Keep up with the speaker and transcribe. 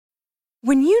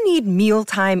When you need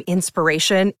mealtime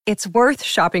inspiration, it's worth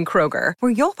shopping Kroger,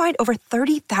 where you'll find over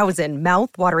 30,000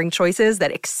 mouth-watering choices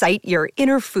that excite your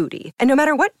inner foodie. And no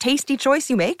matter what tasty choice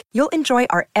you make, you'll enjoy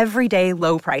our everyday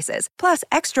low prices, plus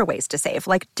extra ways to save,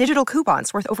 like digital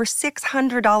coupons worth over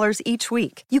 $600 each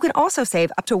week. You can also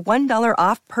save up to $1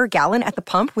 off per gallon at the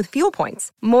pump with fuel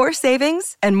points. More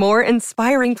savings and more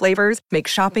inspiring flavors make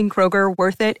shopping Kroger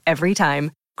worth it every time.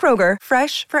 Kroger,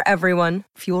 fresh for everyone.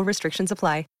 Fuel restrictions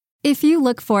apply. If you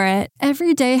look for it,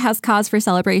 every day has cause for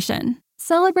celebration.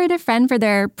 Celebrate a friend for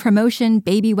their promotion,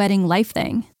 baby wedding, life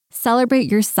thing.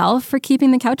 Celebrate yourself for keeping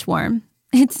the couch warm.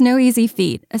 It's no easy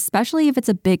feat, especially if it's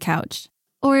a big couch.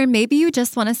 Or maybe you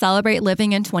just want to celebrate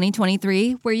living in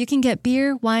 2023, where you can get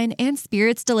beer, wine, and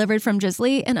spirits delivered from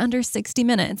Drizzly in under 60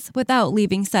 minutes without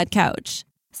leaving said couch.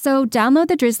 So download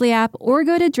the Drizzly app or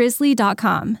go to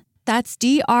drizzly.com. That's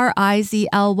DRIZLY.com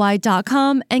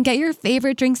and get your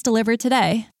favorite drinks delivered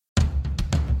today.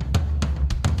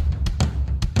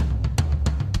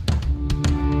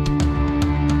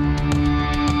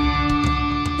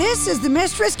 This is the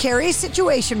Mistress Carrie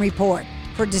Situation Report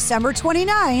for December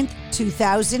 29th,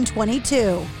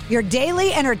 2022. Your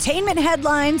daily entertainment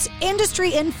headlines,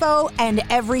 industry info, and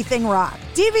everything rock.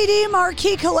 DVD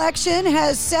Marquee Collection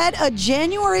has set a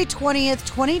January 20th,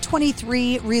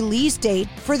 2023 release date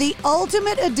for the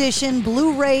Ultimate Edition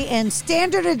Blu-ray and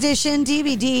Standard Edition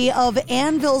DVD of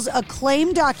Anvil's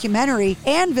acclaimed documentary,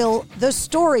 Anvil, The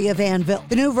Story of Anvil.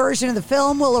 The new version of the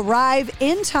film will arrive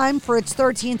in time for its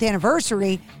 13th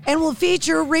anniversary and will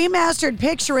feature remastered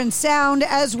picture and sound,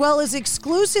 as well as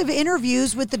exclusive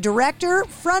interviews with the director,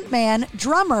 frontman,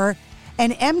 drummer,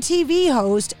 and MTV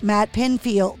host Matt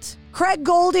Pinfield. Craig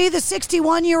Goldie, the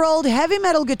 61-year-old heavy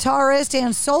metal guitarist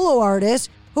and solo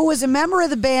artist who was a member of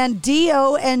the band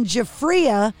Dio and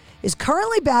Jafria, is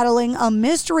currently battling a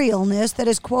mystery illness that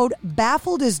has, quote,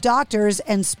 baffled his doctors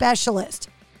and specialists.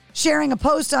 Sharing a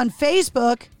post on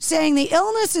Facebook saying the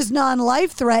illness is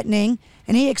non-life-threatening,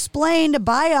 and he explained a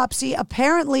biopsy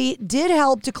apparently did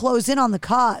help to close in on the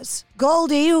cause.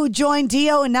 Goldie, who joined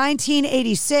Dio in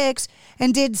 1986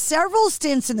 and did several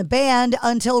stints in the band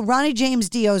until Ronnie James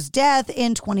Dio's death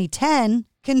in 2010,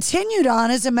 continued on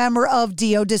as a member of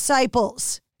Dio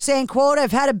Disciples, saying, quote,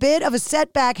 I've had a bit of a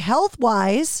setback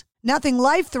health-wise, nothing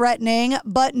life-threatening,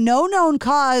 but no known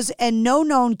cause and no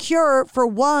known cure for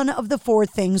one of the four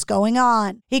things going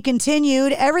on. He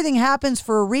continued, everything happens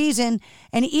for a reason,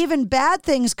 and even bad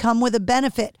things come with a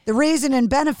benefit. The reason and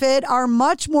benefit are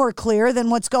much more clear than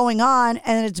what's going on,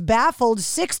 and it's baffled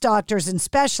 6 doctors and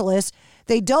specialists.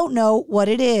 They don't know what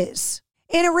it is.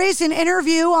 In a recent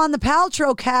interview on the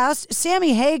Paltrow cast,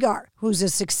 Sammy Hagar, who's a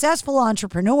successful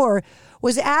entrepreneur,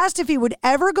 was asked if he would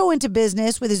ever go into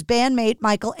business with his bandmate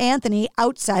Michael Anthony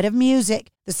outside of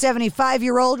music. The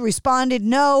 75-year-old responded,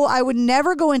 no, I would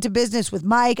never go into business with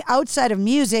Mike outside of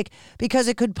music because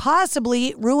it could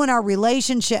possibly ruin our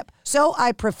relationship. So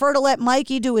I prefer to let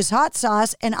Mikey do his hot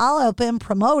sauce and I'll help him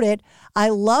promote it. I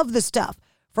love the stuff.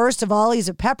 First of all, he's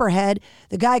a pepperhead.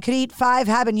 The guy could eat 5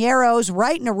 habaneros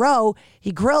right in a row.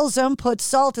 He grills them, puts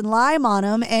salt and lime on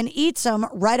them, and eats them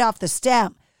right off the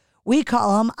stem. We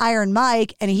call him Iron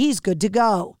Mike, and he's good to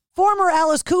go. Former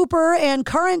Alice Cooper and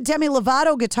current Demi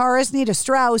Lovato guitarist Nita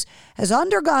Strauss has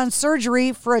undergone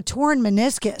surgery for a torn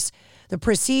meniscus. The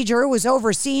procedure was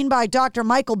overseen by Dr.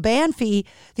 Michael Banfi,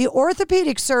 the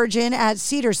orthopedic surgeon at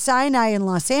Cedars-Sinai in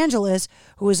Los Angeles,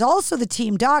 who is also the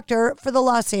team doctor for the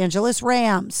Los Angeles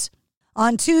Rams.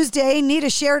 On Tuesday, Nita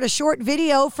shared a short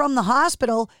video from the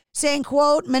hospital saying,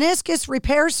 quote, meniscus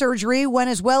repair surgery went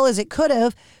as well as it could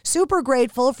have. Super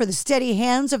grateful for the steady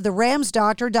hands of the Rams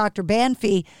doctor, Dr.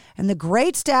 Banfi, and the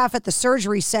great staff at the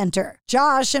surgery center.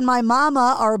 Josh and my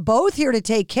mama are both here to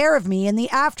take care of me in the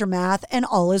aftermath, and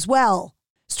all is well.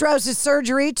 Strauss's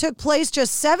surgery took place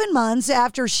just 7 months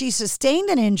after she sustained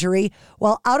an injury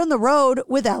while out on the road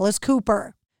with Alice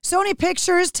Cooper. Sony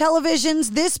Pictures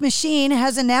Television's This Machine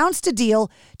has announced a deal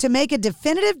to make a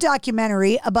definitive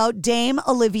documentary about Dame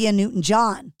Olivia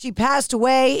Newton-John. She passed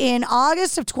away in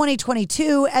August of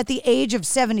 2022 at the age of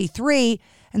 73,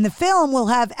 and the film will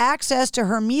have access to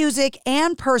her music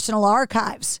and personal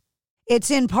archives.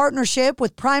 It's in partnership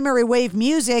with Primary Wave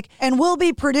Music and will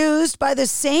be produced by the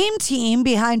same team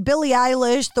behind Billie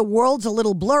Eilish, The World's a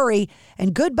Little Blurry,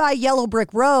 and Goodbye Yellow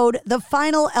Brick Road, the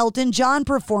final Elton John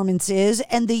performances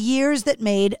and the years that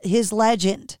made his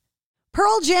legend.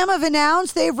 Pearl Jam have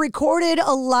announced they've recorded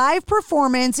a live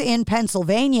performance in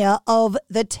Pennsylvania of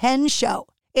The 10 Show.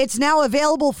 It's now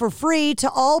available for free to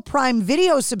all Prime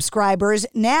Video subscribers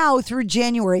now through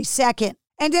January 2nd.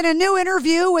 And in a new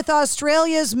interview with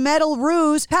Australia's Metal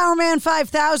Ruse, Powerman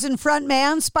 5000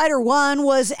 frontman Spider-One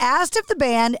was asked if the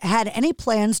band had any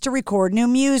plans to record new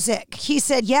music. He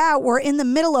said, "Yeah, we're in the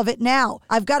middle of it now.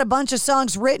 I've got a bunch of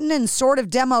songs written and sort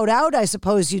of demoed out, I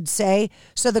suppose you'd say.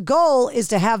 So the goal is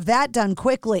to have that done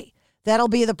quickly. That'll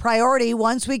be the priority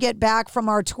once we get back from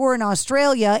our tour in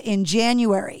Australia in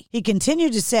January." He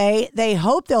continued to say they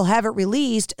hope they'll have it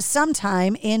released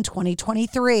sometime in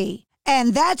 2023.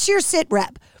 And that's your Sit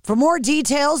Rep. For more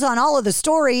details on all of the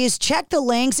stories, check the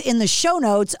links in the show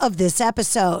notes of this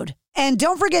episode. And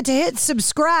don't forget to hit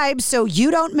subscribe so you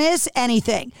don't miss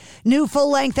anything. New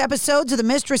full-length episodes of the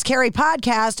Mistress Carrie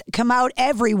podcast come out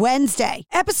every Wednesday.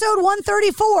 Episode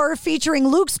 134, featuring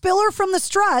Luke Spiller from the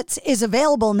Struts, is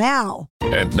available now.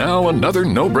 And now another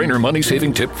no-brainer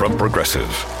money-saving tip from Progressive.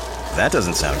 That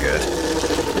doesn't sound good.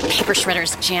 The paper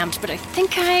shredder's jammed, but I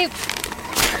think I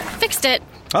fixed it.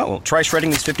 Oh, well, try shredding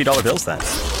these $50 bills then.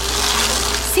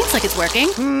 Seems like it's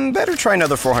working. Better try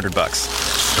another $400.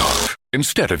 Stop.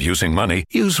 Instead of using money,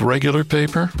 use regular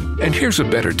paper. And here's a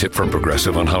better tip from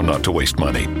Progressive on how not to waste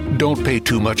money. Don't pay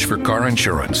too much for car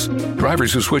insurance.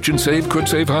 Drivers who switch and save could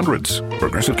save hundreds.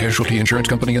 Progressive Casualty Insurance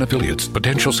Company and Affiliates.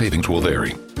 Potential savings will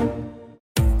vary.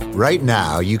 Right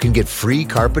now, you can get free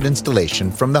carpet installation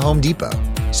from the Home Depot.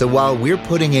 So while we're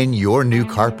putting in your new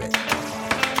carpet,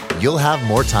 you'll have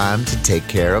more time to take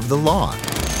care of the lawn.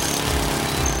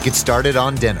 Get started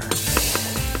on dinner.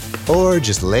 Or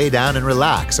just lay down and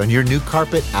relax on your new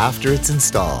carpet after it's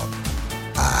installed.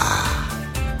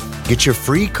 Get your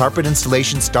free carpet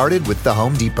installation started with the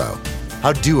Home Depot.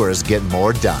 How doers get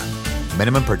more done.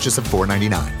 Minimum purchase of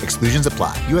 $4.99. Exclusions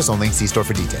apply. U.S. only. See store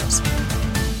for details.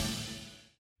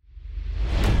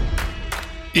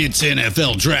 It's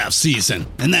NFL draft season,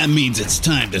 and that means it's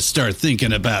time to start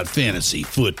thinking about fantasy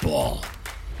football.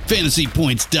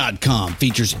 FantasyPoints.com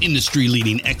features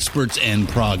industry-leading experts and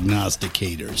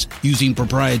prognosticators using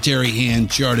proprietary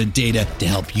hand-charted data to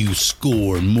help you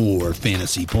score more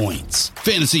fantasy points.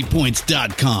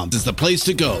 FantasyPoints.com is the place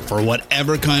to go for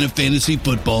whatever kind of fantasy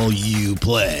football you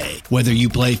play. Whether you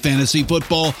play fantasy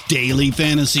football, daily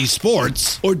fantasy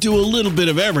sports, or do a little bit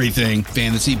of everything,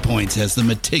 Fantasy Points has the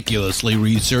meticulously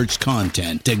researched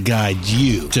content to guide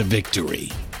you to victory.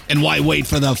 And why wait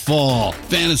for the fall?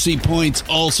 Fantasy Points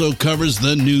also covers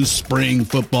the new spring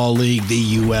football league,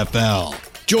 the UFL.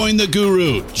 Join the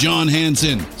guru, John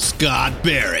Hansen, Scott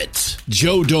Barrett,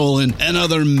 Joe Dolan, and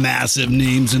other massive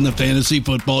names in the fantasy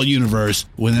football universe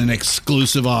with an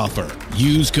exclusive offer.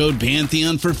 Use code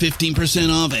Pantheon for 15%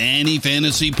 off any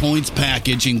Fantasy Points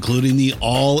package, including the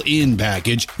all-in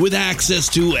package, with access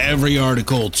to every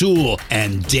article, tool,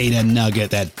 and data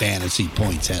nugget that Fantasy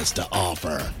Points has to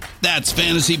offer. That's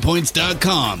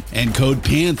FantasyPoints.com and code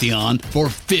Pantheon for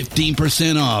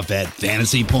 15% off at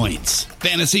Fantasy Points.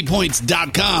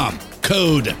 FantasyPoints.com,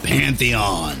 code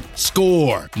Pantheon.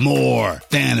 Score more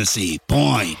fantasy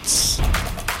points.